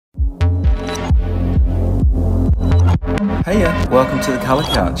Hiya, welcome to The Colour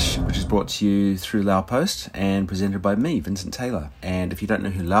Couch, which is brought to you through Laupost and presented by me, Vincent Taylor. And if you don't know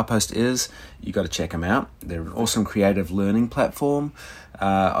who Laupost is, you got to check them out. They're an awesome creative learning platform.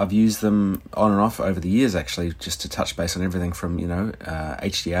 I've used them on and off over the years, actually, just to touch base on everything from,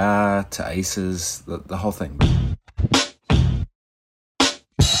 HDR to ACEs, the whole thing.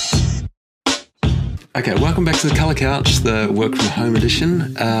 Okay, welcome back to The Colour Couch, the work from home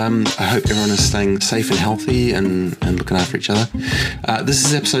edition. I hope everyone is staying safe and healthy and looking after each other. This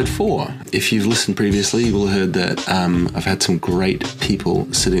is episode 4. If you've listened previously, you will have heard that I've had some great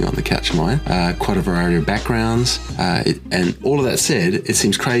people sitting on the couch of mine, quite a variety of backgrounds. And all of that said, it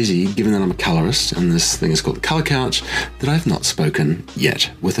seems crazy, given that I'm a colorist and this thing is called The Colour Couch, that I've not spoken yet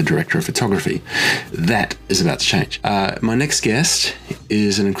with a director of photography. That is about to change. My next guest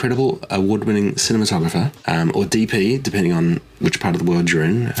is an incredible award-winning cinematographer, or DP, depending on which part of the world you're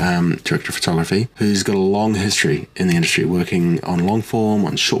in, director of photography, who's got a long history in the industry, working on long form,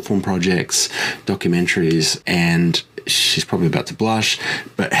 on short form projects, documentaries, and she's probably about to blush,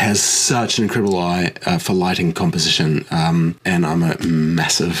 but has such an incredible eye for lighting composition, and I'm a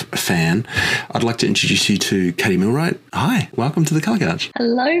massive fan. I'd like to introduce you to Katie Milwright. Hi, welcome to The Colour Couch.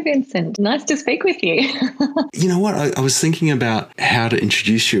 Hello, Vincent. Nice to speak with you. You know what? I was thinking about how to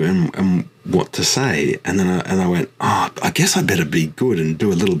introduce you and what to say, and then I went, I guess I better be good and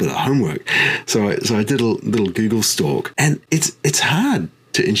do a little bit of homework. So I did a little Google stalk, and it's hard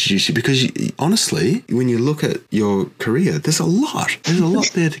to introduce you because honestly, when you look at your career, there's a lot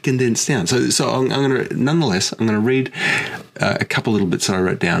there to condense down. So I'm going to read a couple little bits that I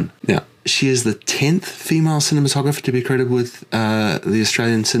wrote down. Now, she is the 10th female cinematographer to be credited with the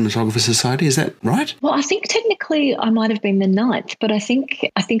Australian Cinematographer Society. Is that right? Well, I think technically I might have been the 9th, but I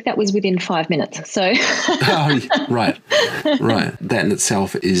think that was within 5 minutes. So, right. That in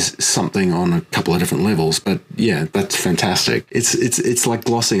itself is something on a couple of different levels. But yeah, that's fantastic. It's like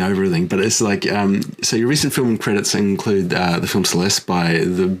glossing over everything. But it's like so your recent film credits include the film Celeste by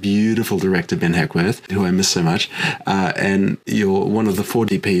the beautiful director Ben Hackworth, who I miss so much, and you're one of the 4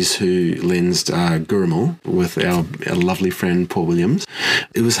 DPs who lensed Gurumul with our lovely friend Paul Williams.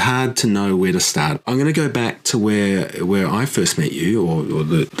 It was hard to know where to start. I'm going to go back to where I first met you, or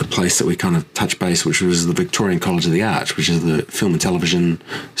the place that we kind of touched base, which was the Victorian College of the Arts, which is the film and television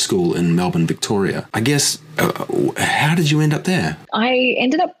school in Melbourne, Victoria. I guess, how did you end up there? I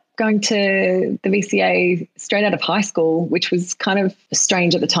ended up going to the VCA straight out of high school, which was kind of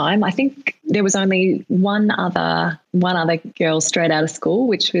strange at the time. I think there was only one other girl straight out of school,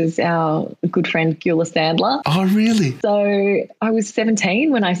 which was our good friend Gula Sandler. Oh, really? So I was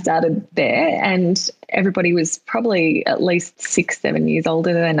 17 when I started there, and everybody was probably at least 6-7 years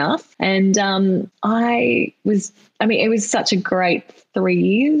older than us. And it was such a great 3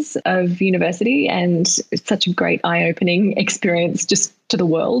 years of university and such a great eye-opening experience just to the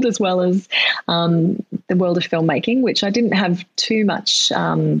world, as well as the world of filmmaking, which I didn't have too much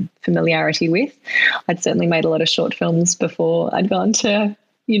familiarity with. I'd certainly made a lot of short films before I'd gone to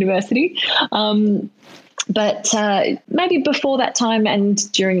university. But maybe before that time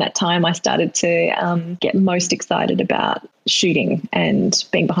and during that time, I started to get most excited about shooting and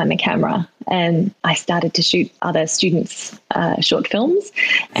being behind the camera. And I started to shoot other students' short films.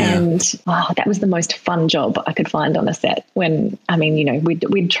 And that was the most fun job I could find on a set. We'd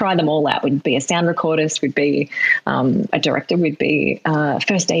try them all out. We'd be a sound recordist, we'd be a director, we'd be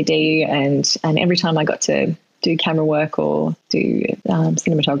first AD. And every time I got to do camera work or do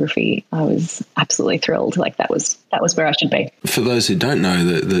cinematography, I was absolutely thrilled. Like that was where I should be. For those who don't know,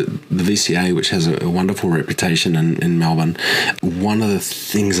 the VCA, which has a wonderful reputation in Melbourne, one of the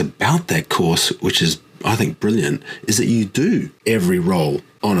things about that course, which is I think brilliant, is that you do every role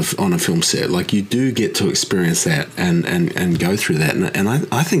on a film set. Like you do get to experience that and go through that. And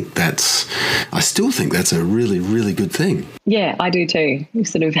I still think that's a really, really good thing. Yeah, I do too. You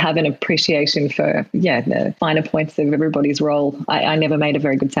sort of have an appreciation for, the finer points of everybody's role. I never made a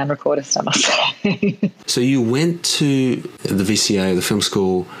very good sound recordist, I must say. So you went to the VCA, the film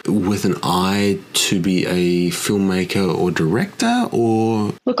school, with an eye to be a filmmaker or director,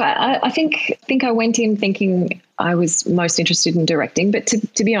 or? Look, I think I went in thinking I was most interested in directing, but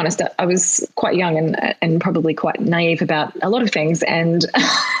to be honest, I was quite young and probably quite naive about a lot of things, and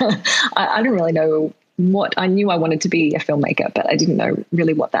I didn't really know what I knew. I wanted to be a filmmaker, but I didn't know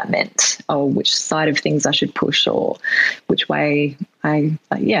really what that meant or which side of things I should push or which way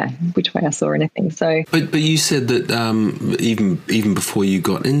which way I saw anything. So, but you said that even before you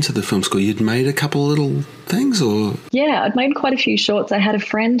got into the film school, you'd made a couple little things, or yeah, I'd made quite a few shorts. I had a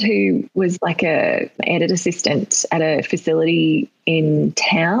friend who was like a edit assistant at a facility in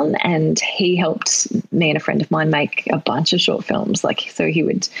town, and he helped me and a friend of mine make a bunch of short films. Like, so he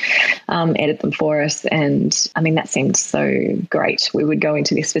would edit them for us, and I mean that seemed so great. We would go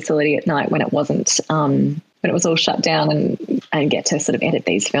into this facility at night when it wasn't when it was all shut down, and get to sort of edit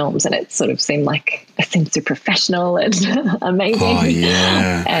these films, and it sort of seemed super professional and amazing. Oh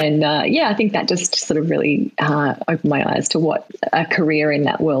yeah. And I think that just sort of really opened my eyes to what a career in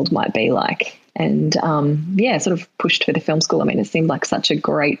that world might be like. And sort of pushed for the film school. I mean, it seemed like such a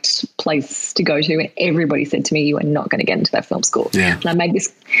great place to go to, and everybody said to me, "You are not going to get into that film school." Yeah. And I made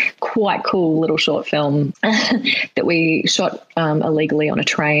this quite cool little short film that we shot illegally on a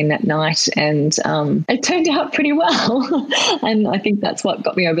train at night, and it turned out pretty well. And I think that's what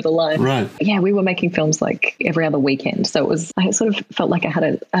got me over the line. Right. Yeah, we were making films like every other weekend, so I sort of felt like I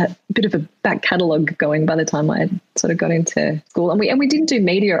had a bit of a back catalogue going by the time I had sort of got into school. And we didn't do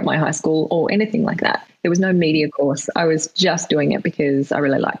media at my high school or anything like that. There was no media course. I was just doing it because I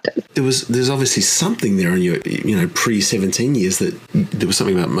really liked it. There's obviously something there in your pre-17 years that there was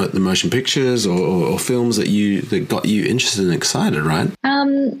something about the motion pictures or films that got you interested and excited, right?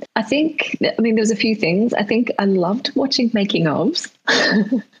 I think, there was a few things. I think I loved watching making ofs.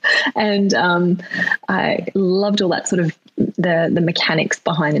 And I loved all that sort of the mechanics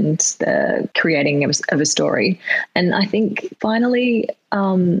behind the creating of a story. And I think finally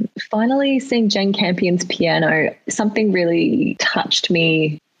seeing Jane Campion's Piano, something really touched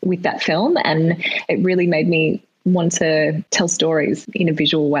me with that film, and it really made me want to tell stories in a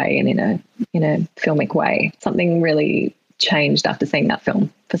visual way and in a filmic way. Something really changed after seeing that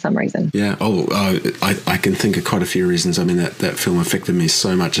film for some reason. Yeah. I can think of quite a few reasons. I mean, that film affected me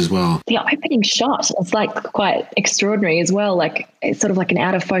so much as well. The opening shot is like quite extraordinary as well. Like, it's sort of like an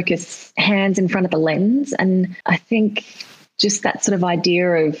out of focus hands in front of the lens. And I think just that sort of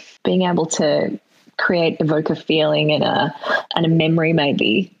idea of being able to evoke a feeling and a memory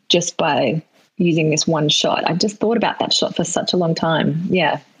maybe just by using this one shot. I just thought about that shot for such a long time.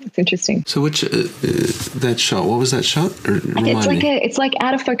 Yeah, it's interesting. So which that shot? What was that shot? It's like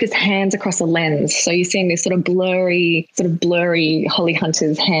out of focus hands across a lens. So you're seeing this sort of blurry Holly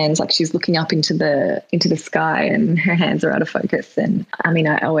Hunter's hands, like she's looking up into the sky, and her hands are out of focus. And I mean,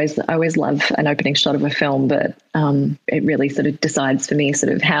 I always love an opening shot of a film, but it really sort of decides for me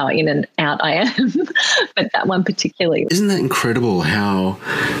sort of how in and out I am. But that one particularly. Isn't that incredible how,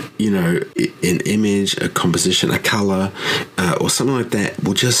 an image, a composition, a color, or something like that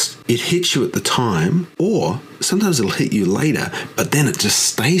it hits you at the time, or sometimes it'll hit you later, but then it just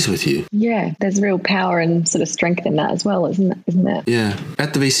stays with you. Yeah, there's real power and sort of strength in that as well, isn't there? Yeah.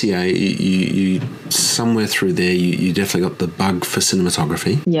 At the VCA, you somewhere through there, you definitely got the bug for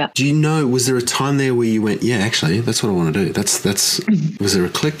cinematography. Yeah. Do you know, was there a time there where you went, yeah, actually, that's what I want to do? That's. Was there a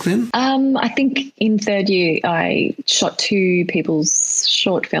click then? I think in third year, I shot two people's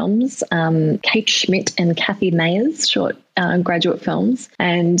short films, Kate Schmidt and Kathy Mayer's short graduate films.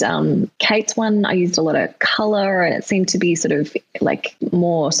 And Kate's one, I used a lot of color, and it seemed to be sort of like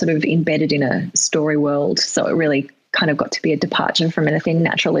more sort of embedded in a story world. So it really kind of got to be a departure from anything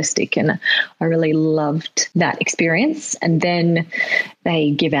naturalistic, and I really loved that experience. And then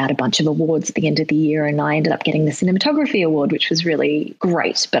they give out a bunch of awards at the end of the year, and I ended up getting the Cinematography Award, which was really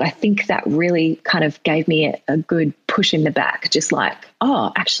great. But I think that really kind of gave me a good push in the back, just like,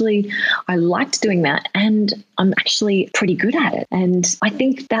 oh, actually, I liked doing that, and I'm actually pretty good at it. And I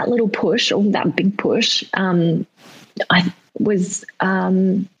think that little push, or that big push, was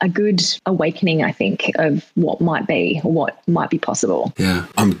a good awakening, I think, of what might be possible. Yeah.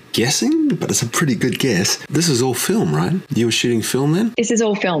 I'm guessing, but it's a pretty good guess. This is all film, right? You were shooting film then? This is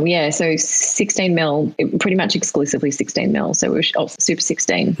all film, yeah. So 16 mil, pretty much exclusively 16 mil. So we were Super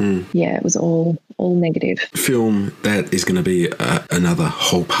 16. Yeah, it was all negative. Film, that is going to be another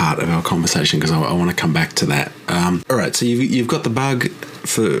whole part of our conversation, because I want to come back to that. All right, so you've got the bug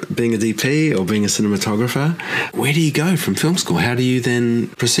for being a DP or being a cinematographer. Where do you go from film school? How do you then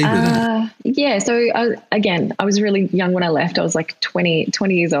proceed with that? Yeah, so I was really young when I left. I was like 20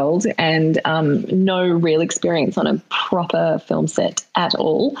 years old, and no real experience on a proper film set at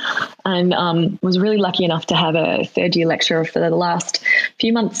all. And was really lucky enough to have a third year lecturer for the last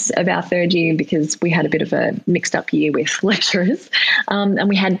few months of our third year, because we had a bit of a mixed up year with lecturers. And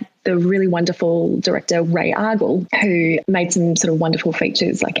we had the really wonderful director Ray Argall, who made some sort of wonderful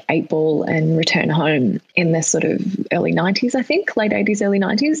features like Eight Ball and Return Home in the sort of early 90s, I think, late 80s, early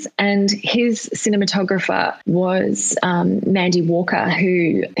 90s. And his cinematographer was Mandy Walker,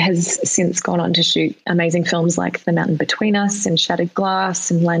 who has since gone on to shoot amazing films like The Mountain Between Us and Shattered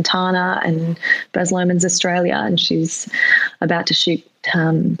Glass and Lantana and Baz Luhrmann's Australia. And she's about to shoot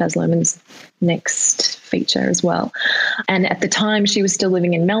Baz Luhrmann's next feature as well. And at the time, she was still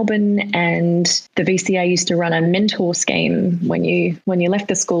living in Melbourne, and the VCA used to run a mentor scheme when you left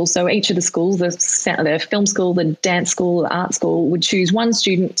the school. So each of the schools, the film school, the dance school, the art school, would choose one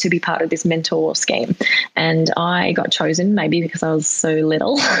student to be part of this mentor scheme. And I got chosen, maybe because I was so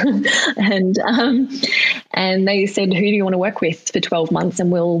little. And they said, who do you want to work with for 12 months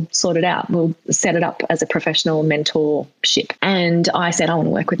and we'll sort it out. We'll set it up as a professional mentorship. And I said, I want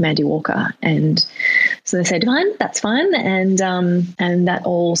to work with Mandy Walker. And so they said, fine, that's fine. And that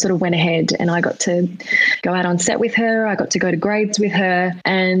all sort of went ahead, and I got to go out on set with her. I got to go to grades with her,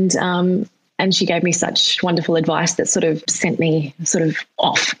 and she gave me such wonderful advice that sort of sent me sort of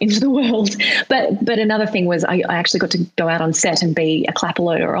off into the world. But another thing was I actually got to go out on set and be a clapper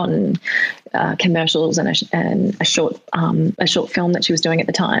loader on commercials and a short film that she was doing at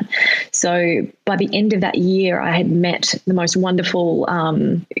the time. So by the end of that year, I had met the most wonderful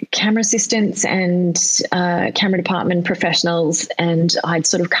camera assistants and camera department professionals, and I'd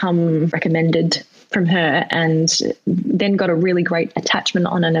sort of come recommended from her, and then got a really great attachment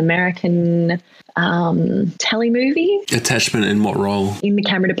on an American telly movie. Attachment in what role? In the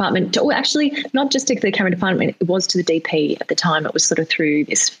camera department. Well, actually, not just to the camera department, it was to the DP at the time. It was sort of through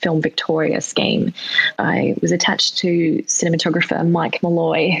this Film Victoria scheme. I was attached to cinematographer Mike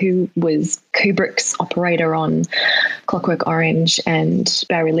Malloy, who was Kubrick's operator on Clockwork Orange and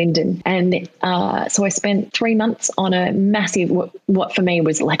Barry Lyndon. And so I spent 3 months on a massive, what for me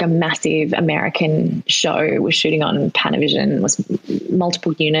was like a massive American show. It was shooting on Panavision, was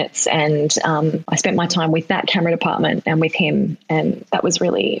multiple units, and I spent my time with that camera department and with him, and that was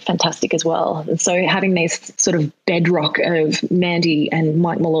really fantastic as well. And so having these sort of bedrock of Mandy and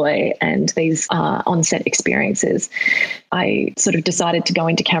Mike Malloy and these on-set experiences, I sort of decided to go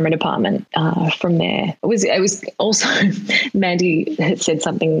into camera department from there. It was also Mandy had said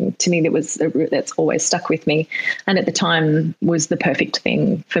something to me that's always stuck with me, and at the time was the perfect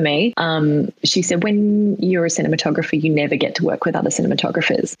thing for me. She said, when you're a cinematographer, you never get to work with other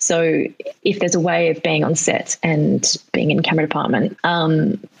cinematographers. So if there's a way of being on set and being in camera department,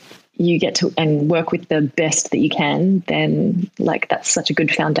 you get to and work with the best that you can, then like that's such a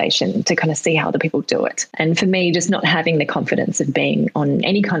good foundation to kind of see how other people do it. And for me, just not having the confidence of being on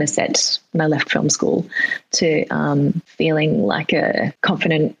any kind of set when I left film school to feeling like a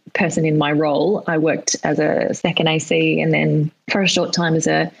confident person in my role, I worked as a second AC and then for a short time as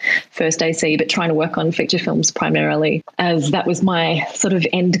a first AC, but trying to work on feature films primarily, as that was my sort of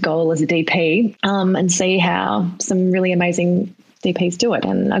end goal as a DP, and see how some really amazing DPs do it.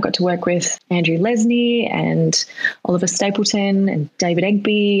 And I got to work with Andrew Lesnie and Oliver Stapleton and David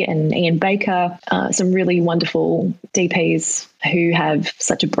Egby and Ian Baker, some really wonderful DPs who have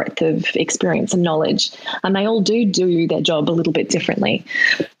such a breadth of experience and knowledge. And they all do their job a little bit differently.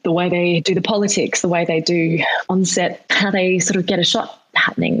 The way they do the politics, the way they do on set, how they sort of get a shot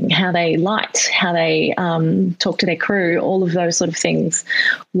happening, how they light, how they talk to their crew, all of those sort of things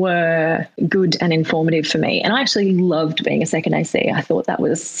were good and informative for me. And I actually loved being a second AC. I thought that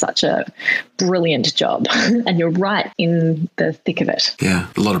was such a brilliant job. And you're right in the thick of it. Yeah,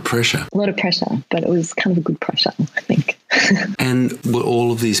 a lot of pressure. A lot of pressure, but it was kind of a good pressure, I think. And were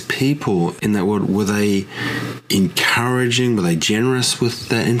all of these people in that world, were they encouraging? Were they generous with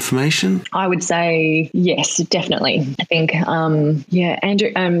that information? I would say yes, definitely. I think,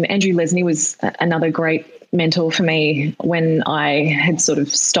 Andrew Lesnie was another great mentor for me when I had sort of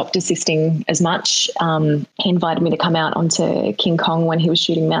stopped assisting as much. He invited me to come out onto King Kong when he was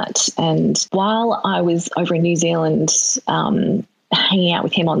shooting that. And while I was over in New Zealand, hanging out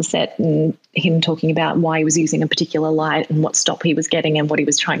with him on set and him talking about why he was using a particular light and what stop he was getting and what he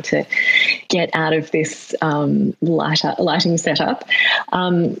was trying to get out of this lighting setup.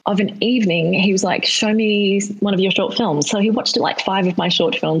 Of an evening, he was like, show me one of your short films. So he watched like 5 of my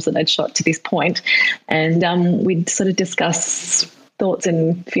short films that I'd shot to this point, and we'd sort of discuss thoughts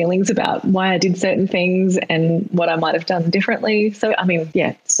and feelings about why I did certain things and what I might have done differently. So, I mean,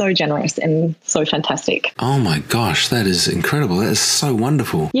 yeah, so generous and so fantastic. Oh my gosh, that is incredible. That is so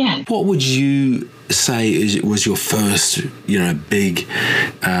wonderful. Yeah. What would you say was your first, big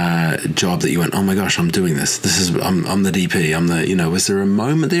job that you went, oh my gosh, I'm doing this. I'm the DP. Was there a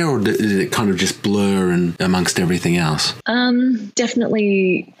moment there, or did it kind of just blur and amongst everything else?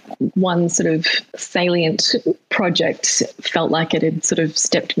 Definitely one sort of salient project felt like it had sort of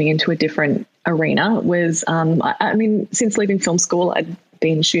stepped me into a different arena was, since leaving film school, I'd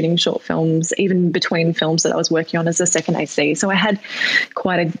been shooting short films, even between films that I was working on as a second AC. So I had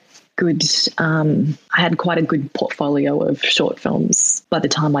quite a good portfolio of short films by the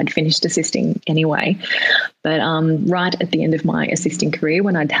time I'd finished assisting anyway. But right at the end of my assisting career,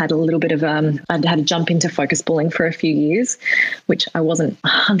 when I'd had a little bit of, I'd had to jump into focus pulling for a few years, which I wasn't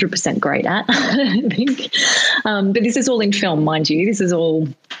 100% great at, I think. But this is all in film, mind you. This is all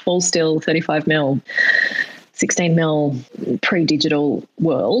still 35 mil. 16 mil pre-digital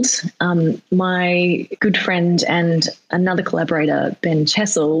world. My good friend and another collaborator, Ben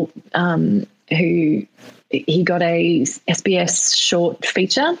Chessel, who he got a SBS short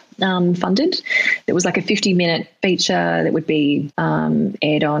feature funded. It was like a 50-minute feature that would be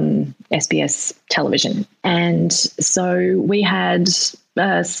aired on SBS television. And so we had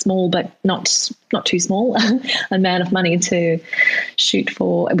a small but not too small amount of money to shoot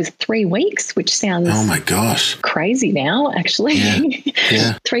for. It was 3 weeks, which sounds oh my gosh crazy now, actually.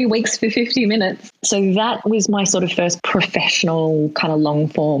 Yeah. 3 weeks for 50 minutes. So that was my sort of first professional kind of long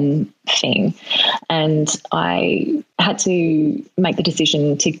form thing. And I had to make the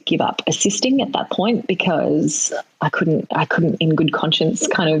decision to give up assisting at that point because I couldn't in good conscience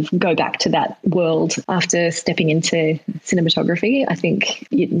kind of go back to that world after stepping into cinematography. I think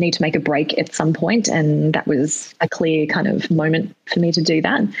you need to make a break at some point, and that was a clear kind of moment for me to do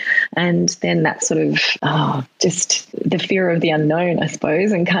that. And then that sort of just the fear of the unknown, I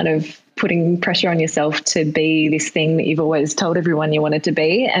suppose, and kind of putting pressure on yourself to be this thing that you've always told everyone you wanted to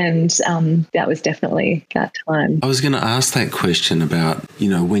be. And that was definitely that time. I was going to ask that question about,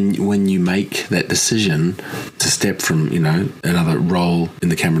 when you make that decision to step from, another role in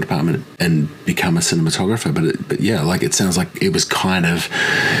the camera department and become a cinematographer. But yeah, like it sounds like it was kind of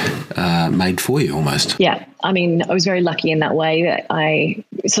made for you almost. Yeah. I mean, I was very lucky in that way that I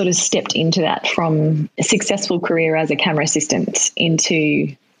sort of stepped into that from a successful career as a camera assistant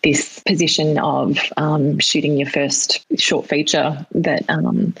into this position of shooting your first short feature that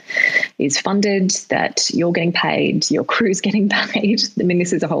is funded, that you're getting paid, your crew's getting paid. I mean,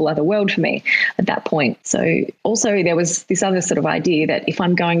 this is a whole other world for me at that point. So also there was this other sort of idea that if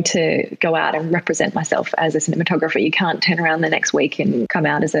I'm going to go out and represent myself as a cinematographer, you can't turn around the next week and come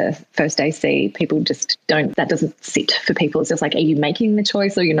out as a first AC. People just don't, that doesn't sit for people. It's just like, are you making the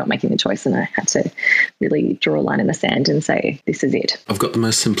choice or you're not making the choice? And I had to really draw a line in the sand and say, this is it. I've got the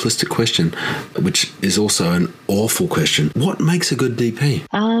most simplistic question, which is also an awful question. What makes a good DP?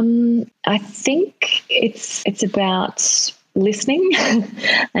 I think it's about listening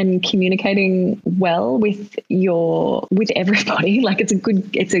and communicating well with everybody. Like it's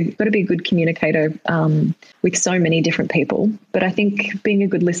got to be a good communicator with so many different people. But I think being a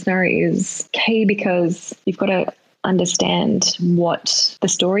good listener is key because you've got to understand what the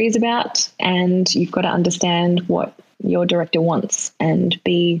story is about and you've got to understand what your director wants and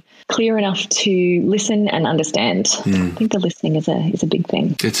be clear enough to listen and understand. I think the listening is a big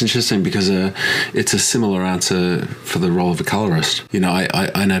thing. It's interesting because it's a similar answer for the role of a colorist.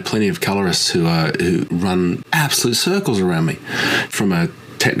 I know plenty of colorists who run absolute circles around me from a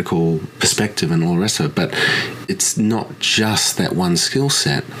technical perspective and all the rest of it, but it's not just that one skill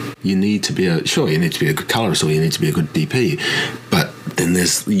set. You need to be a good colorist or you need to be a good DP, but then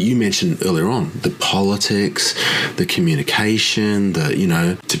you mentioned earlier on the politics, the communication,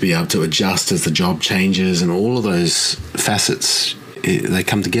 to be able to adjust as the job changes and all of those facets. They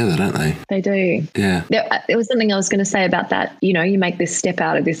come together, don't they? They do. Yeah. There was something I was going to say about that. You make this step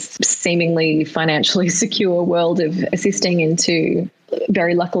out of this seemingly financially secure world of assisting into,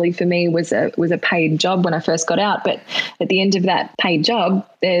 very luckily for me, was a paid job when I first got out. But at the end of that paid job,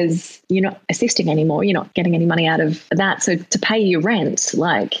 you're not assisting anymore. You're not getting any money out of that. So to pay your rent,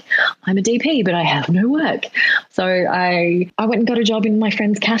 like I'm a DP, but I have no work. So I went and got a job in my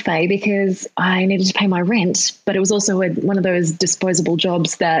friend's cafe because I needed to pay my rent, but it was also one of those disposable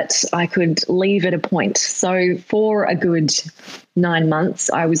jobs that I could leave at a point. So for a good 9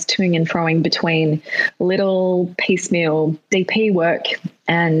 months, I was toing and froing between little piecemeal DP work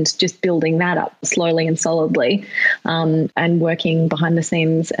and just building that up slowly and solidly, and working behind the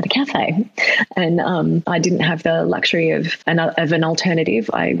scenes at a cafe. And I didn't have the luxury of an alternative.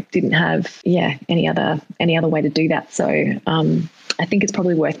 I didn't have any other way to do that. So I think it's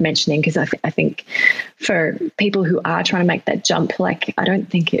probably worth mentioning because I think for people who are trying to make that jump, like I don't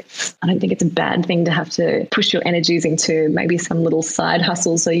think it's a bad thing to have to push your energies into maybe some little side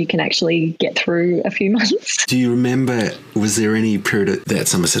hustle so you can actually get through a few months. Do you remember, was there any period that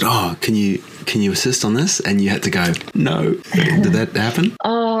someone said, oh, can you assist on this? And you had to go, no. Did that happen?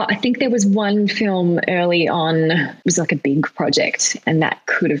 Oh, I think there was one film early on, it was like a big project, and that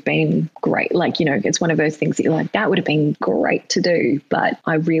could have been great. Like, you know, it's one of those things that you're like, that would have been great to do, but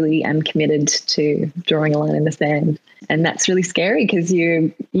I really am committed to drawing a line in the sand. And that's really scary because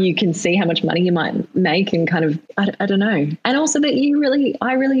you can see how much money you might make and kind of, I don't know. And also that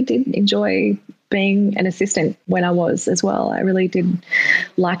I really did enjoy being an assistant when I was as well. I really did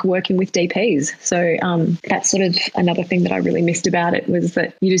like working with DPs. So that's sort of another thing that I really missed about it, was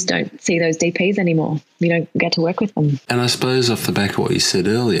that you just don't see those DPs anymore. You don't get to work with them. And I suppose off the back of what you said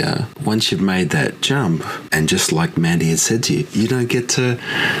earlier, once you've made that jump, and just like Mandy had said to you, you don't get to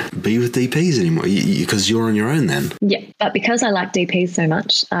be with DPs anymore because you're on your own then. Yeah, but because I like DPs so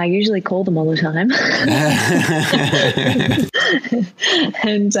much, I usually call them all the time.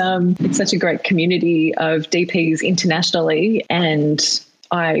 And it's such a great community of DPs internationally, and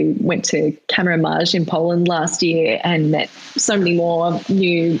I went to Camera Maj in Poland last year and met so many more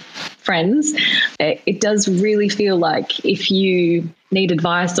new friends. It does really feel like if you need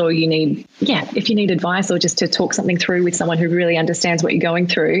advice or if you need advice or just to talk something through with someone who really understands what you're going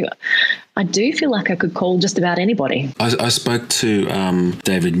through, I do feel like I could call just about anybody. I spoke to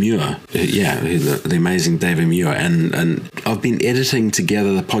David Muir, the amazing David Muir, and I've been editing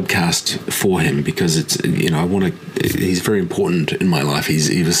together the podcast for him because it's, he's very important in my life.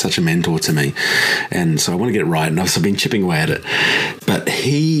 He was such a mentor to me, and so I want to get it right, and I've been chipping away at it. But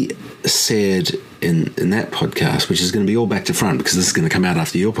he said in that podcast, which is going to be all back to front because this is going to come out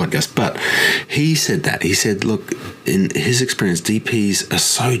after your podcast, but he said, look, in his experience, DPs are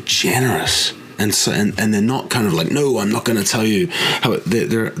so generous. And so, and they're not kind of like, no, I'm not going to tell you how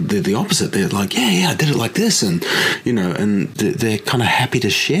they're the opposite. They're like, yeah, I did it like this. And, and they're kind of happy to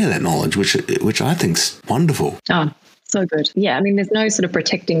share that knowledge, which I think's wonderful. Oh, so good. Yeah. I mean, there's no sort of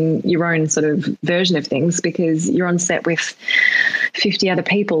protecting your own sort of version of things because you're on set with 50 other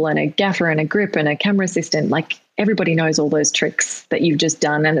people and a gaffer and a grip and a camera assistant. Like, everybody knows all those tricks that you've just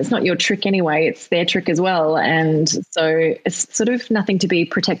done, and it's not your trick anyway, it's their trick as well. And so it's sort of nothing to be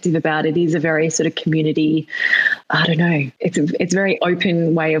protective about. It is a very sort of community, I don't know, it's a very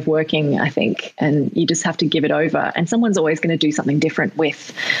open way of working, I think, and you just have to give it over. And someone's always going to do something different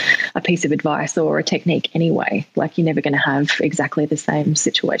with a piece of advice or a technique anyway. Like, you're never going to have exactly the same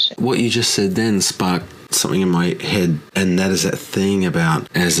situation. What you just said then sparked something in my head, and that is that thing about,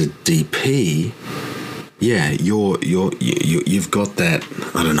 as a DP, yeah, you've got that,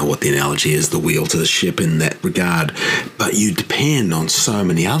 I don't know what the analogy is, the wheel to the ship in that regard, but you depend on so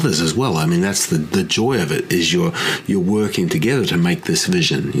many others as well. I mean, that's the joy of it, is you're working together to make this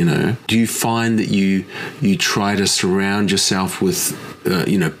vision, Do you find that you try to surround yourself with,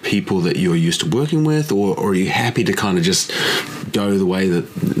 people that you're used to working with, or are you happy to kind of just go the way that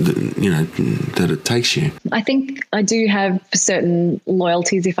it takes you? I think I do have certain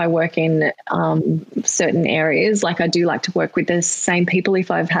loyalties if I work in certain areas. Like, I do like to work with the same people if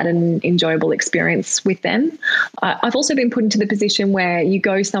I've had an enjoyable experience with them. I've also been put into the position where you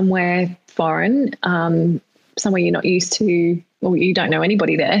go somewhere foreign, somewhere you're not used to, or you don't know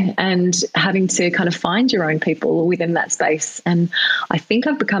anybody there, and having to kind of find your own people within that space. And I think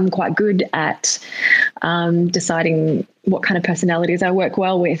I've become quite good at deciding what kind of personalities I work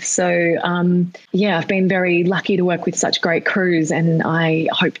well with. So, I've been very lucky to work with such great crews, and I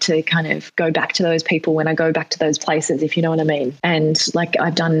hope to kind of go back to those people when I go back to those places, if you know what I mean. And like,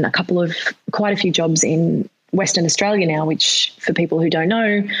 I've done quite a few jobs in Western Australia now, which, for people who don't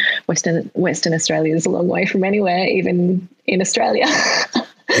know, Western Australia is a long way from anywhere, even in Australia.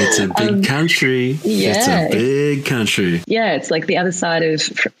 It's a big country. Yeah, it's a big country. Yeah, it's like the other side of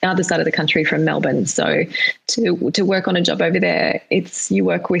the country from Melbourne. So to work on a job over there, you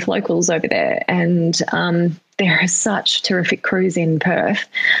work with locals over there, and there are such terrific crews in Perth,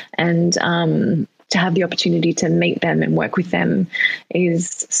 and to have the opportunity to meet them and work with them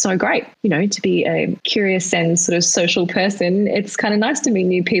is so great. To be a curious and sort of social person, it's kind of nice to meet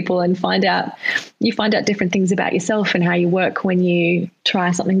new people and find out different things about yourself and how you work when you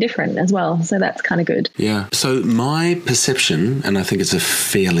try something different as well. So that's kind of good. Yeah. So my perception, and I think it's a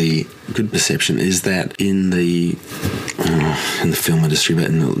fairly good perception, is that in the film industry, but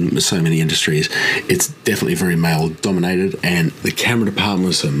in so many industries, it's definitely very male dominated, and the camera department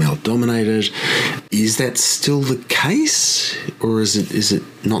was so male dominated. Is that still the case, or is it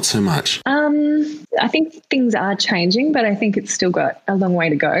not so much? I think things are changing, but I think it's still got a long way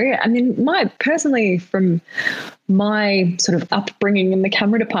to go. I mean, personally, from my sort of upbringing in the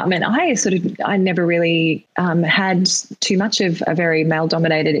camera department, I never really had too much of a very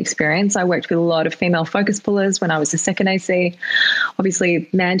male-dominated experience. I worked with a lot of female focus pullers when I was a second AC. Obviously,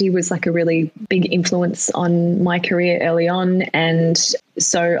 Mandy was like a really big influence on my career early on, and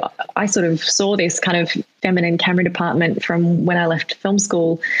so I sort of saw this kind of feminine camera department from when I left film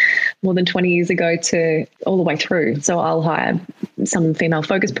school more than 20 years ago to all the way through. So I'll hire some female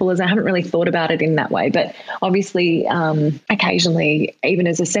focus pullers. I haven't really thought about it in that way, but obviously occasionally, even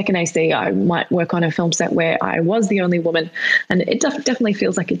as a second AC, I might work on a film set where I was the only woman, and it definitely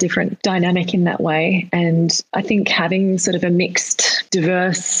feels like a different dynamic in that way. And I think having sort of a mixed,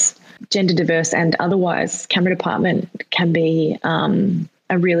 diverse, gender diverse and otherwise camera department can be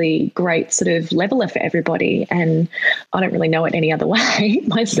a really great sort of leveler for everybody. And I don't really know it any other way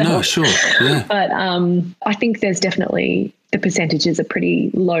myself. No, sure. Yeah. But I think there's definitely, the percentages are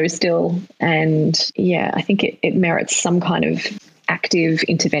pretty low still. And yeah, I think it merits some kind of active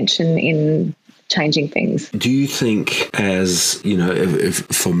intervention in changing things. Do you think, as you know, if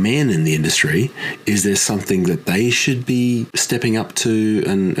for men in the industry, is there something that they should be stepping up to,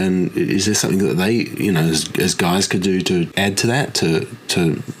 and is there something that they, you know, as guys could do to add to that,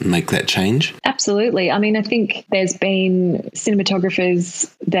 to make that change? Absolutely. I mean, I think there's been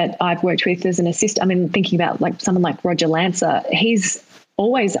cinematographers that I've worked with as an assistant. I mean, thinking about like someone like Roger Lancer, he's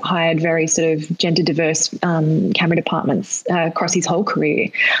always hired very sort of gender diverse camera departments across his whole career.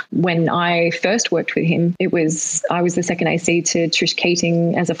 When I first worked with him, I was the second AC to Trish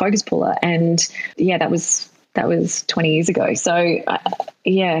Keating as a focus puller, and yeah, that was 20 years ago. So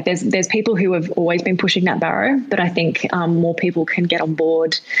yeah, there's people who have always been pushing that barrow, but I think more people can get on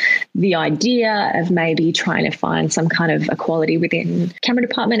board the idea of maybe trying to find some kind of equality within camera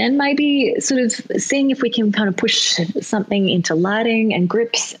department, and maybe sort of seeing if we can kind of push something into lighting and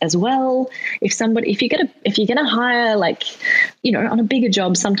grips as well. If you're gonna hire, like, you know, on a bigger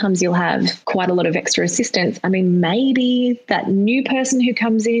job, sometimes you'll have quite a lot of extra assistants. I mean, maybe that new person who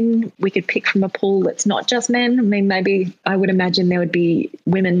comes in, we could pick from a pool that's not just men. I mean, maybe I would imagine there would be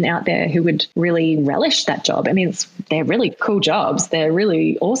women out there who would really relish that job. I mean, they're really cool jobs. They're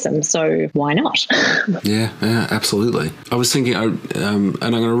really awesome. So why not? Yeah, absolutely. I was thinking, and I'm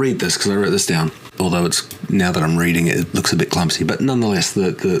going to read this because I wrote this down, although it's, now that I'm reading it, it looks a bit clumsy, but nonetheless,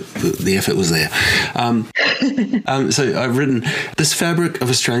 the effort was there. So I've written, this fabric of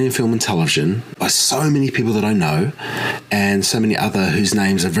Australian film and television by so many people that I know, and so many other whose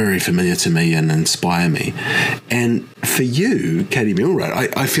names are very familiar to me and inspire me. And for you, Katie Milwright,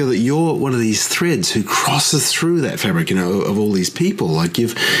 I feel that you're one of these threads who crosses through that fabric, you know, of all these people. Like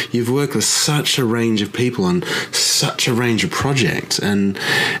you've worked with such a range of people on such a range of projects, and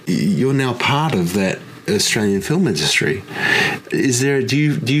you're now part of that Australian film industry. Do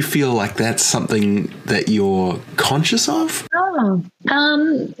you feel like that's something that you're conscious of?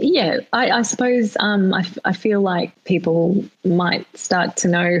 Yeah, I suppose I feel like people might start to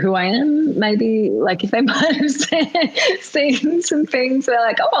know who I am. Maybe like if they might have seen some things, they're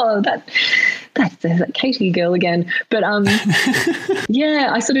like, oh, that's that Katie girl again. But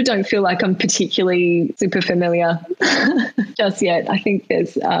yeah, I sort of don't feel like I'm particularly super familiar just yet. I think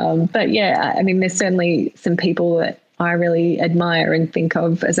there's, but yeah, I mean, there's certainly some people that I really admire and think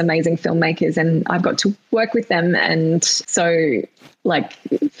of as amazing filmmakers, and I've got to work with them. And so, like,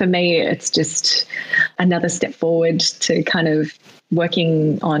 for me, it's just another step forward to kind of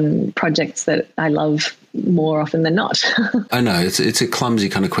working on projects that I love more often than not. I know it's a clumsy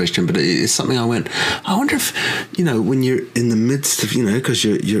kind of question, but it's something I wonder if, you know, when you're in the midst of, you know, because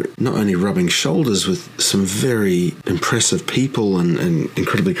you're not only rubbing shoulders with some very impressive people and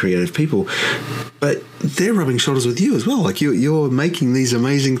incredibly creative people, but they're rubbing shoulders with you as well. Like you're making these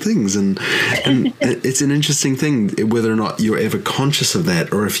amazing things, and it's an interesting thing whether or not you're ever conscious of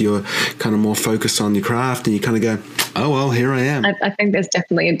that, or if you're kind of more focused on your craft and you kind of go, oh well, here I am. I think there's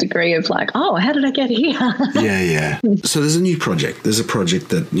definitely a degree of like, oh, how did I get here? Yeah. So there's a new project. There's a project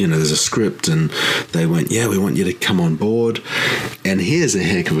that, you know, there's a script, and they went, yeah, we want you to come on board. And here's a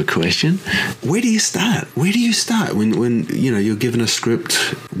heck of a question. Where do you start? When you know, you're given a script,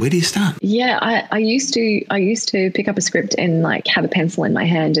 where do you start? Yeah, I used to pick up a script and like have a pencil in my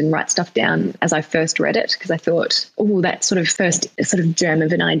hand and write stuff down as I first read it, because I thought, oh, that sort of first sort of germ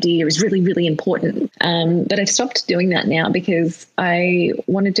of an idea is really, really important. But I've stopped doing that now because I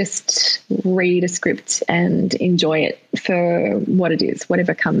want to just read a script and enjoy it for what it is,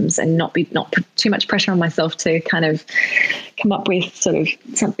 whatever comes, and not put too much pressure on myself to kind of come up with sort of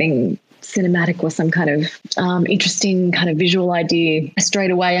something cinematic or some kind of interesting kind of visual idea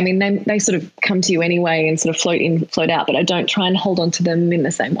straight away. I mean, they sort of come to you anyway and sort of float in, float out, but I don't try and hold on to them in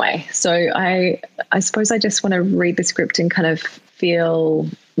the same way. So I suppose I just want to read the script and kind of feel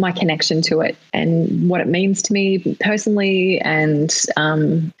my connection to it and what it means to me personally. And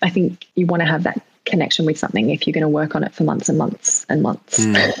I think you want to have that connection with something if you're going to work on it for months and months and months.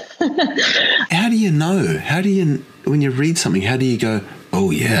 How do you know? When you read something, how do you go,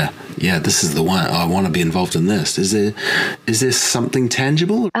 oh yeah, this is the one, I want to be involved in this? Is there something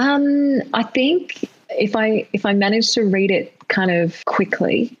tangible? I think if I manage to read it kind of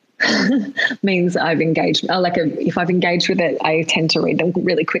quickly, means I've engaged. If I've engaged with it, I tend to read them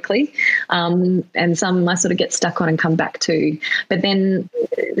really quickly, and some I sort of get stuck on and come back to. But then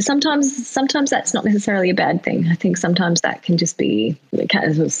sometimes that's not necessarily a bad thing. I think sometimes that can just be.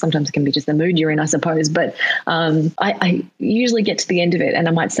 Sometimes it can be just the mood you're in, I suppose. But I usually get to the end of it, and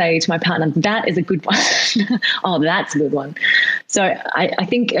I might say to my partner, "That is a good one." Oh, that's a good one. So I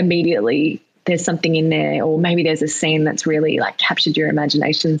think immediately there's something in there, or maybe there's a scene that's really like captured your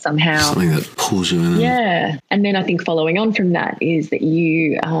imagination somehow. Something that pulls you in. Yeah. And then I think following on from that is that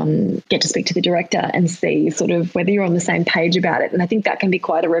you get to speak to the director and see sort of whether you're on the same page about it. And I think that can be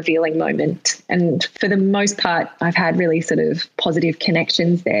quite a revealing moment. And for the most part, I've had really sort of positive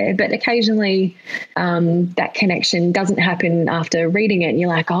connections there. But occasionally that connection doesn't happen after reading it. And you're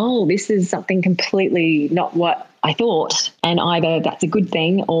like, oh, this is something completely not what I thought, and either that's a good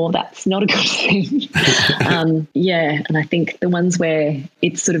thing or that's not a good thing. And I think the ones where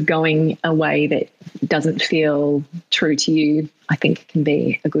it's sort of going a way that doesn't feel true to you, I think can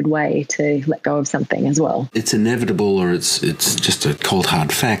be a good way to let go of something as well. It's inevitable, or it's just a cold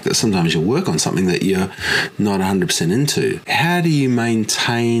hard fact that sometimes you'll work on something that you're not 100% into. How do you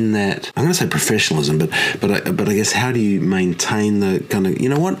maintain that? I'm going to say professionalism, but I guess how do you maintain the kind of, you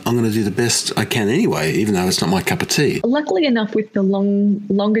know what, I'm going to do the best I can anyway, even though it's not my cup of tea? Luckily enough, with the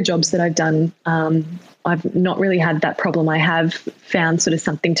longer jobs that I've done, I've not really had that problem. I have found sort of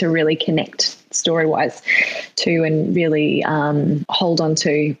something to really connect story-wise to and really hold on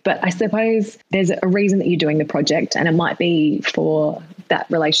to. But I suppose there's a reason that you're doing the project, and it might be for that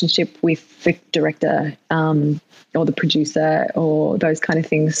relationship with the director or the producer or those kind of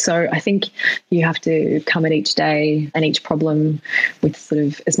things. So I think you have to come at each day and each problem with sort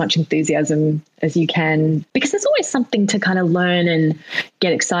of as much enthusiasm as you can, because there's always something to kind of learn and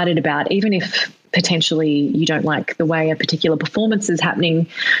get excited about, even if potentially you don't like the way a particular performance is happening.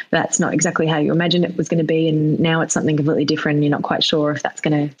 That's not exactly how you imagined it was going to be, and now it's something completely different and you're not quite sure if that's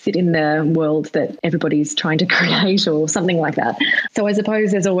going to fit in the world that everybody's trying to create or something like that. So I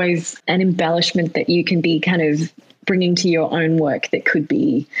suppose there's always an embellishment that you can be kind of bringing to your own work that could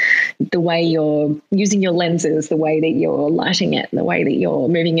be the way you're using your lenses, the way that you're lighting it, the way that you're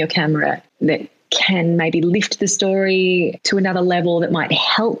moving your camera, that can maybe lift the story to another level that might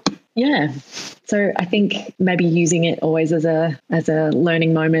help. Yeah. So I think maybe using it always as a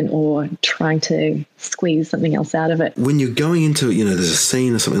learning moment, or trying to squeeze something else out of it. When you're going into, there's a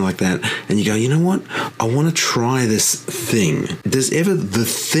scene or something like that, and you go, you know what, I want to try this thing. Does ever the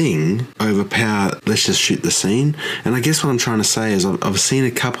thing overpower, let's just shoot the scene? And I guess what I'm trying to say is I've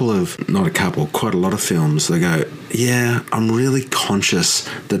seen quite a lot of films that go, yeah, I'm really conscious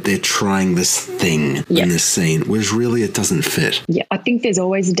that they're trying this thing in this scene, whereas really it doesn't fit. Yeah, I think there's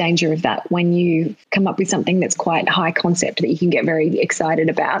always a danger of that when you come up with something that's quite high concept that you can get very excited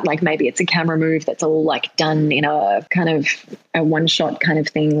about. Like maybe it's a camera move that's all like done in a kind of a one shot kind of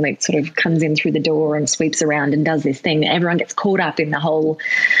thing, like sort of comes in through the door and sweeps around and does this thing. Everyone gets caught up in the whole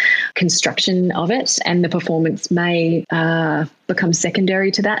construction of it, and the performance may become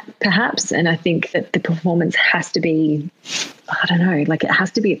secondary to that perhaps. And I think that the performance has to be, I don't know, like it has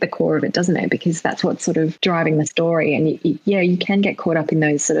to be at the core of it, doesn't it? Because that's what's sort of driving the story. And you can get caught up in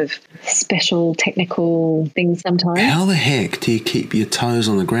those sort of special technical things sometimes. How the heck do you keep your toes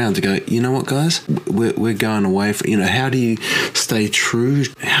on the ground to go, you know what, guys, we're going away for, how do you stay true?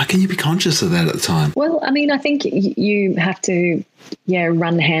 How can you be conscious of that at the time? Well, I mean, I think you have to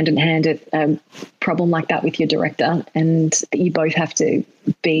run hand in hand at a problem like that with your director, and that you both have to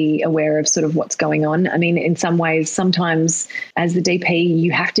be aware of sort of what's going on. I mean, in some ways, sometimes as the DP,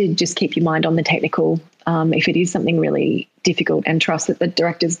 you have to just keep your mind on the technical if it is something really difficult, and trust that the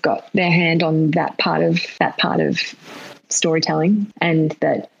director's got their hand on that part of storytelling, and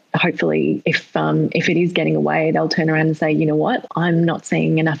that hopefully if it is getting away, they'll turn around and say, you know what, I'm not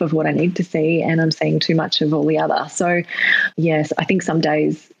seeing enough of what I need to see, and I'm seeing too much of all the other. So yes, I think some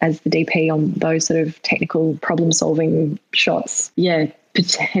days as the DP on those sort of technical problem solving shots,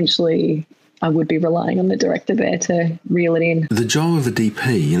 potentially I would be relying on the director there to reel it in. The job of a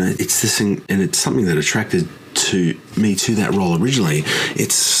DP, it's this thing, and it's something that attracted to me to that role originally.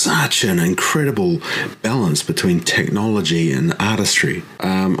 It's such an incredible balance between technology and artistry.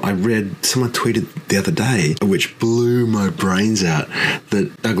 I read, someone tweeted the other day, which blew my brains out,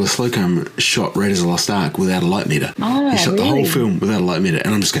 that Douglas Slocum shot Raiders of the Lost Ark without a light meter. Oh, he shot the whole film without a light meter,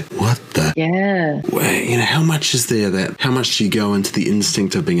 and I'm just going, what the? Yeah. How much is there how much do you go into the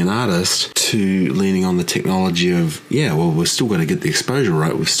instinct of being an artist to leaning on the technology of, we've still got to get the exposure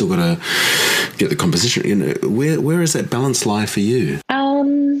right, we've still got to get the composition, where is that balance lie for you?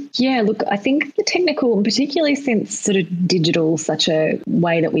 Yeah, look, I think the technical, and particularly since sort of digital, such a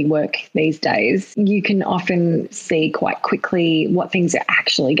way that we work these days, you can often see quite quickly what things are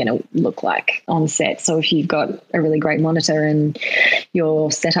actually going to look like on set. So if you've got a really great monitor and your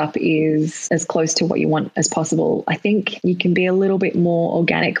setup is as close to what you want as possible, I think you can be a little bit more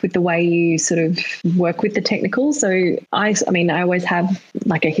organic with the way you sort of work with the technical. So I always have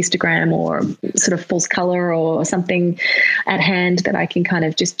like a histogram or sort of false color or something at hand that I can kind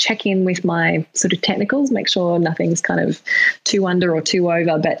of just check in with my sort of technicals, make sure nothing's kind of too under or too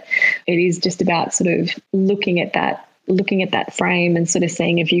over. But it is just about sort of looking at that frame and sort of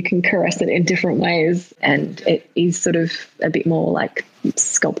seeing if you can caress it in different ways. And it is sort of a bit more like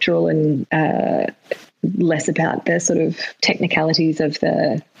sculptural and less about the sort of technicalities of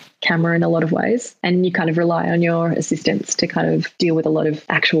the camera in a lot of ways. And you kind of rely on your assistants to kind of deal with a lot of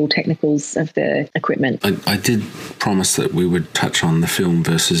actual technicals of the equipment. I did promise that we would touch on the film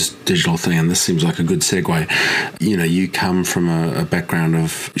versus digital thing, and this seems like a good segue. You come from a background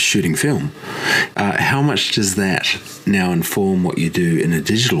of shooting film. How much does that now inform what you do in a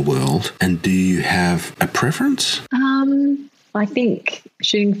digital world, and do you have a preference? I think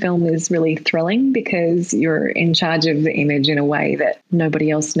shooting film is really thrilling because you're in charge of the image in a way that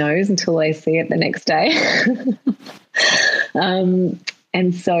nobody else knows until they see it the next day.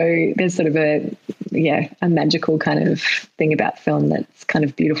 And so there's sort of a magical kind of thing about film that's kind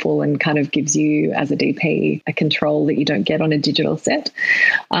of beautiful and kind of gives you, as a DP, a control that you don't get on a digital set.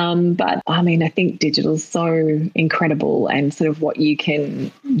 But I think digital is so incredible, and sort of what you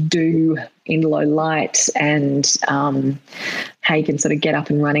can do in low light and how you can sort of get up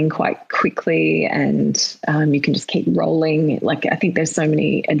and running quite quickly, and you can just keep rolling. Like, I think there's so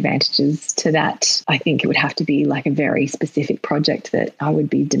many advantages to that. I think it would have to be like a very specific project that I would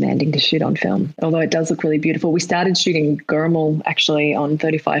be demanding to shoot on film, although it does look really beautiful. We started shooting Gurmal actually on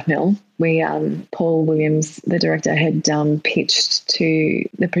 35mm. Paul Williams, the director, had pitched to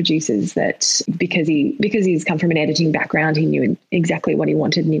the producers that because he's come from an editing background, he knew exactly what he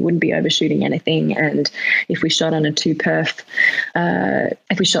wanted and he wouldn't be overshooting anything. And if we shot on a 2perf,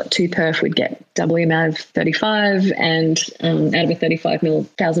 we'd get double the amount of 35 and out of a 35mm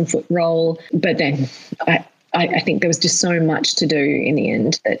 1,000-foot roll. But then I think there was just so much to do in the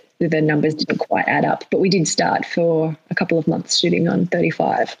end that the numbers didn't quite add up. But we did start for a couple of months shooting on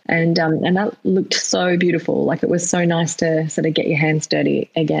 35, and that looked so beautiful. Like, it was so nice to sort of get your hands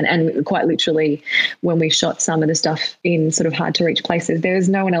dirty again. And quite literally, when we shot some of the stuff in sort of hard to reach places, there was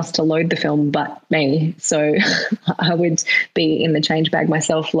no one else to load the film but me. So I would be in the change bag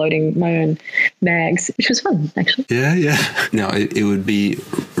myself, loading my own bags, which was fun, actually. Yeah. Now, it would be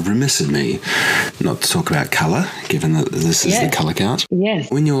remiss of me not to talk about colour, given that this is the colour couch.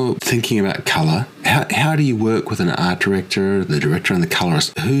 Yes. When you're thinking about colour, how do you work with an art director, the director and the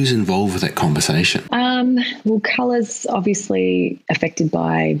colourist? Who's involved with that conversation? Well, colour's obviously affected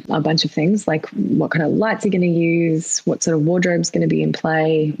by a bunch of things, like what kind of lights you're going to use, what sort of wardrobe's going to be in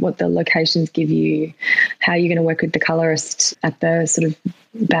play, what the locations give you, how you're going to work with the colourist at the sort of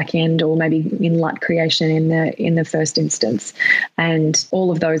back end, or maybe in light creation in the first instance. And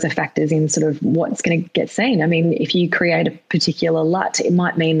all of those are factors in sort of what's going to get seen. I mean, if you create a particular LUT, it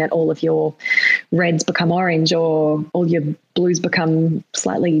might mean that all of your reds become orange, or all your blues become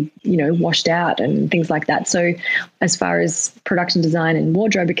slightly, washed out and things like that. So as far as production design and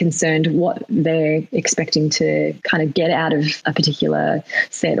wardrobe are concerned, what they're expecting to kind of get out of a particular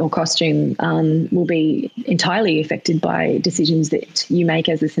set or costume will be entirely affected by decisions that you make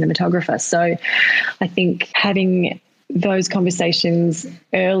as a cinematographer. So I think having those conversations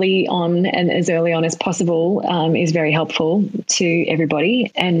early on, and as early on as possible, is very helpful to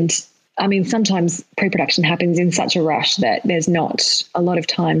everybody. And I mean, sometimes pre-production happens in such a rush that there's not a lot of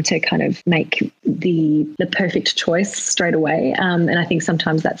time to kind of make the perfect choice straight away. And I think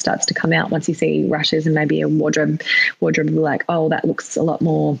sometimes that starts to come out once you see rushes and maybe a wardrobe will be like, oh, that looks a lot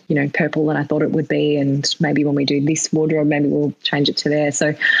more, purple than I thought it would be. And maybe when we do this wardrobe, maybe we'll change it to there.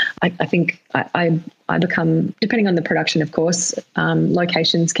 So I think I become, depending on the production, of course,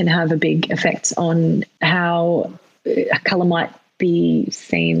 locations can have a big effect on how a colour might be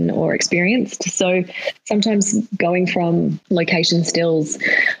seen or experienced. So sometimes going from location stills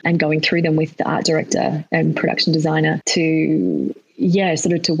and going through them with the art director and production designer to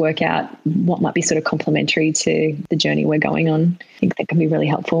sort of to work out what might be sort of complementary to the journey we're going on. I think that can be really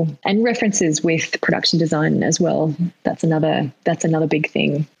helpful. And references with production design as well. That's another big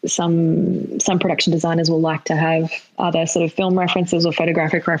thing. Some production designers will like to have other sort of film references or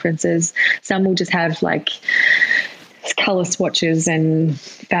photographic references. Some will just have like color swatches and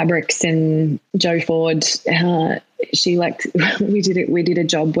fabrics. And Jo Ford, we did a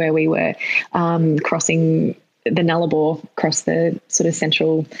job where we were crossing the Nullarbor across the sort of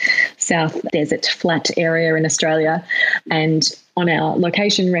central south desert flat area in Australia. And on our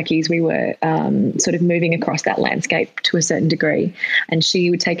location recce's, we were sort of moving across that landscape to a certain degree. And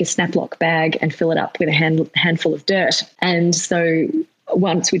she would take a snap-lock bag and fill it up with a handful of dirt. And so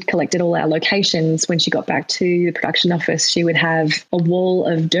once we'd collected all our locations, when she got back to the production office, she would have a wall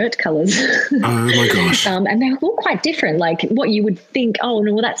of dirt colours. Oh my gosh. And they were all quite different. Like what you would think, oh,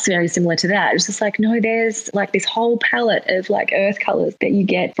 no, well, that's very similar to that. It's just like, no, there's like this whole palette of like earth colours that you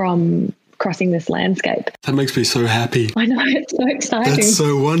get from crossing this landscape. That makes me so happy. I know, it's so exciting. That's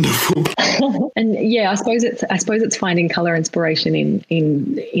so wonderful. And I suppose it's finding color inspiration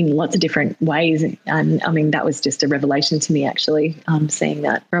in lots of different ways. And I mean, that was just a revelation to me, actually, seeing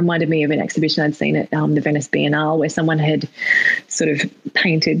that. It reminded me of an exhibition I'd seen at the Venice Biennale, where someone had sort of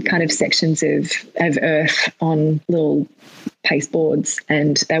painted kind of sections of earth on little pasteboards,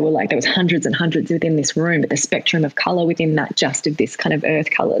 and they were like, there was hundreds and hundreds within this room, but the spectrum of color within that, just of this kind of earth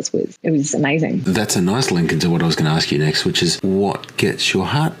colors, was amazing. That's a nice link into what I was going to ask you next, which is what gets your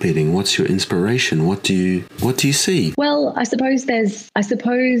heart beating? What's your inspiration? What do you see? Well, I think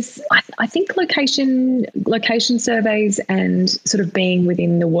location surveys and sort of being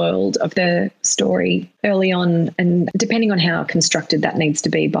within the world of the story early on, and depending on how constructed that needs to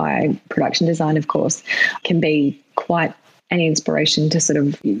be by production design, of course, can be quite an inspiration to sort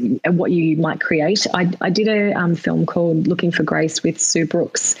of what you might create. I did a film called Looking for Grace with Sue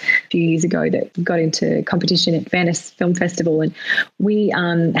Brooks a few years ago that got into competition at Venice Film Festival, and we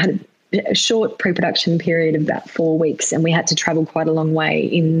had a short pre-production period of about 4 weeks, and we had to travel quite a long way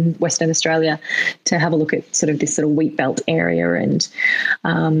in Western Australia to have a look at sort of this sort of wheat belt area, and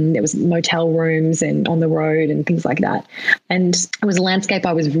there was motel rooms and on the road and things like that. And it was a landscape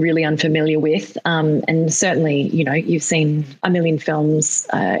I was really unfamiliar with, and certainly, you've seen a million films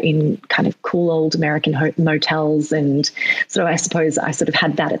in kind of cool old American motels, and so I suppose I sort of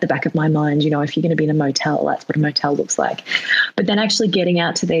had that at the back of my mind, if you're going to be in a motel, that's what a motel looks like. But then actually getting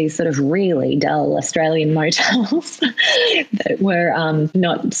out to these sort of really dull Australian motels that were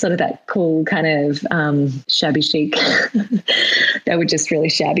not sort of that cool kind of shabby chic. They were just really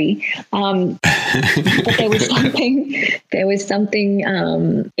shabby. But there was something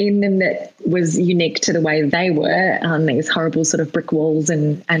in them that was unique to the way they were. These horrible sort of brick walls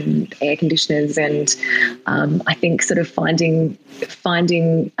and air conditioners, and I think sort of finding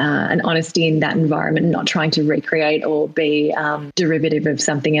an honesty in that environment, not trying to recreate or be derivative of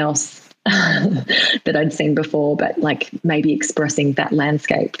something else that I'd seen before, but like maybe expressing that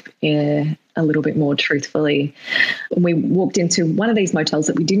landscape a little bit more truthfully. We walked into one of these motels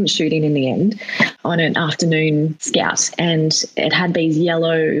that we didn't shoot in the end on an afternoon scout, and it had these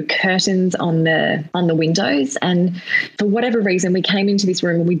yellow curtains on the windows, and for whatever reason we came into this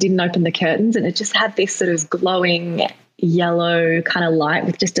room and we didn't open the curtains, and it just had this sort of glowing yellow kind of light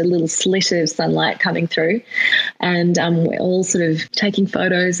with just a little slit of sunlight coming through, and we're all sort of taking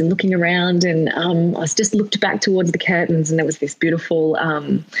photos and looking around, and I just looked back towards the curtains, and there was this beautiful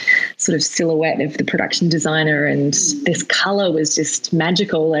sort of silhouette of the production designer, and this color was just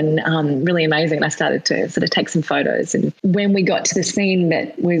magical and really amazing. And I started to sort of take some photos, and when we got to the scene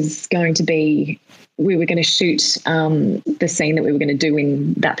that was going to be, we were going to shoot the scene that we were going to do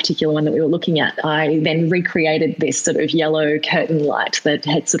in that particular one that we were looking at, I then recreated this sort of yellow curtain light that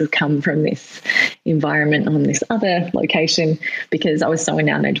had sort of come from this environment on this other location, because I was so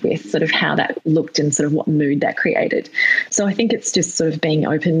enamored with sort of how that looked and sort of what mood that created. So I think it's just sort of being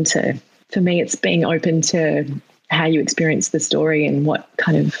open to, for me, it's being open to how you experience the story and what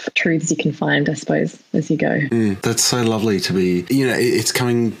kind of truths you can find, I suppose, as you go. That's so lovely to be, it's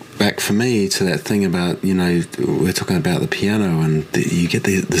coming back for me to that thing about, we're talking about the piano, and you get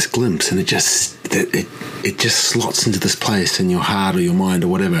this glimpse, and it just slots into this place in your heart or your mind or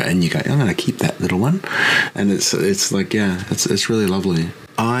whatever, and you go, I'm going to keep that little one. And it's like, it's really lovely.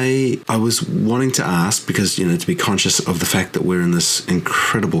 I was wanting to ask, because, to be conscious of the fact that we're in this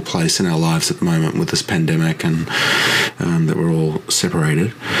incredible place in our lives at the moment with this pandemic, and that we're all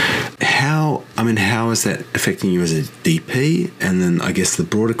separated. How is that affecting you as a DP? And then I guess the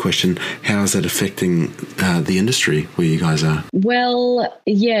broader question, how is that affecting the industry where you guys are? Well,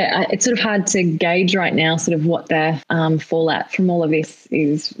 yeah, it's sort of hard to gauge right now sort of what the fallout from all of this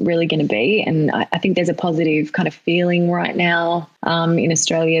is really going to be. And I think there's a positive kind of feeling right now in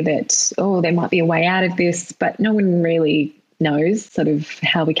Australia that, there might be a way out of this, but no one really knows sort of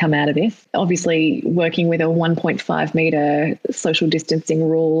how we come out of this. Obviously, working with a 1.5 metre social distancing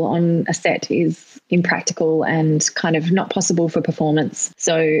rule on a set is impractical and kind of not possible for performance.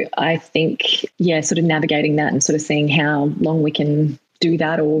 So I think, sort of navigating that and sort of seeing how long we can do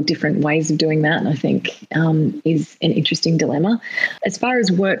that, or different ways of doing that, I think is an interesting dilemma. As far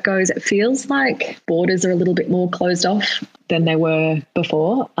as work goes, it feels like borders are a little bit more closed off than they were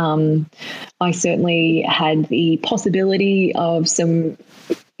before. I certainly had the possibility of some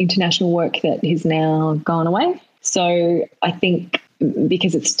international work that has now gone away. So I think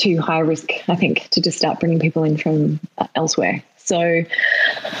because it's too high risk, I think, to just start bringing people in from elsewhere. So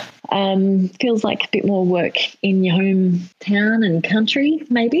feels like a bit more work in your hometown and country,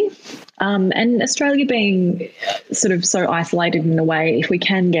 maybe. And Australia being sort of so isolated in a way, if we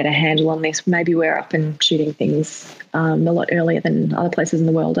can get a handle on this, maybe we're up and shooting things a lot earlier than other places in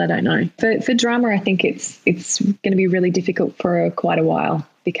the world. I don't know. For drama, I think it's going to be really difficult for quite a while,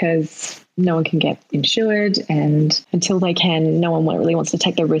 because no one can get insured, and until they can, no one really wants to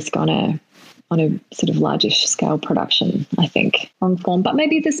take the risk on a sort of largish scale production, I think, on form. But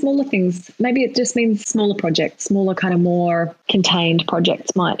maybe the smaller things, maybe it just means smaller projects, smaller kind of more contained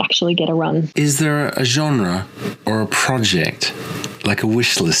projects might actually get a run. Is there a genre or a project, like a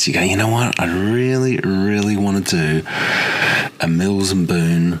wish list, you go, you know what, I really, really want to do a Mills and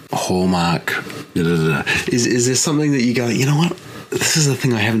Boon, Hallmark, Is there something that you go, you know what, this is the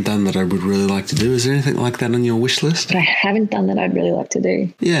thing I haven't done that I would really like to do? Is there anything like that on your wish list? That I haven't done that I'd really like to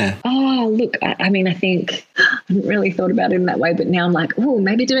do? Yeah. Oh, look, I mean, I think I haven't really thought about it in that way, but now I'm like,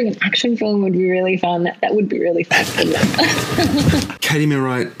 maybe doing an action film would be really fun. That would be really fun. Katie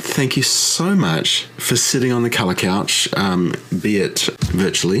Milwright, thank you so much for sitting on the colour couch, be it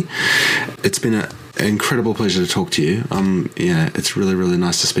virtually. It's been an incredible pleasure to talk to you. It's really, really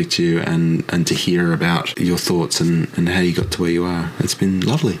nice to speak to you and to hear about your thoughts and how you got to where you are. It's been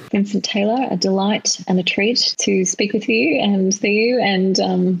lovely. Vincent Taylor, a delight and a treat to speak with you and see you,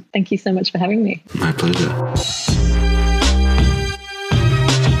 and thank you so much for having me. My pleasure.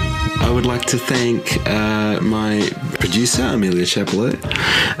 I would like to thank my producer, Amelia Chapelot,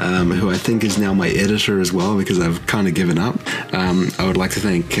 who I think is now my editor as well, because I've kind of given up. I would like to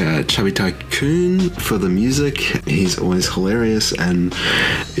thank Chubby Tycoon for the music. He's always hilarious and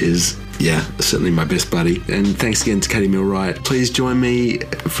is certainly my best buddy. And thanks again to Katie Milwright. Please join me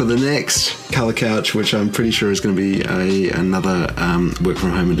for the next Colour Couch, which I'm pretty sure is going to be another work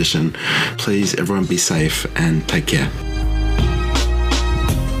from home edition. Please, everyone, be safe and take care.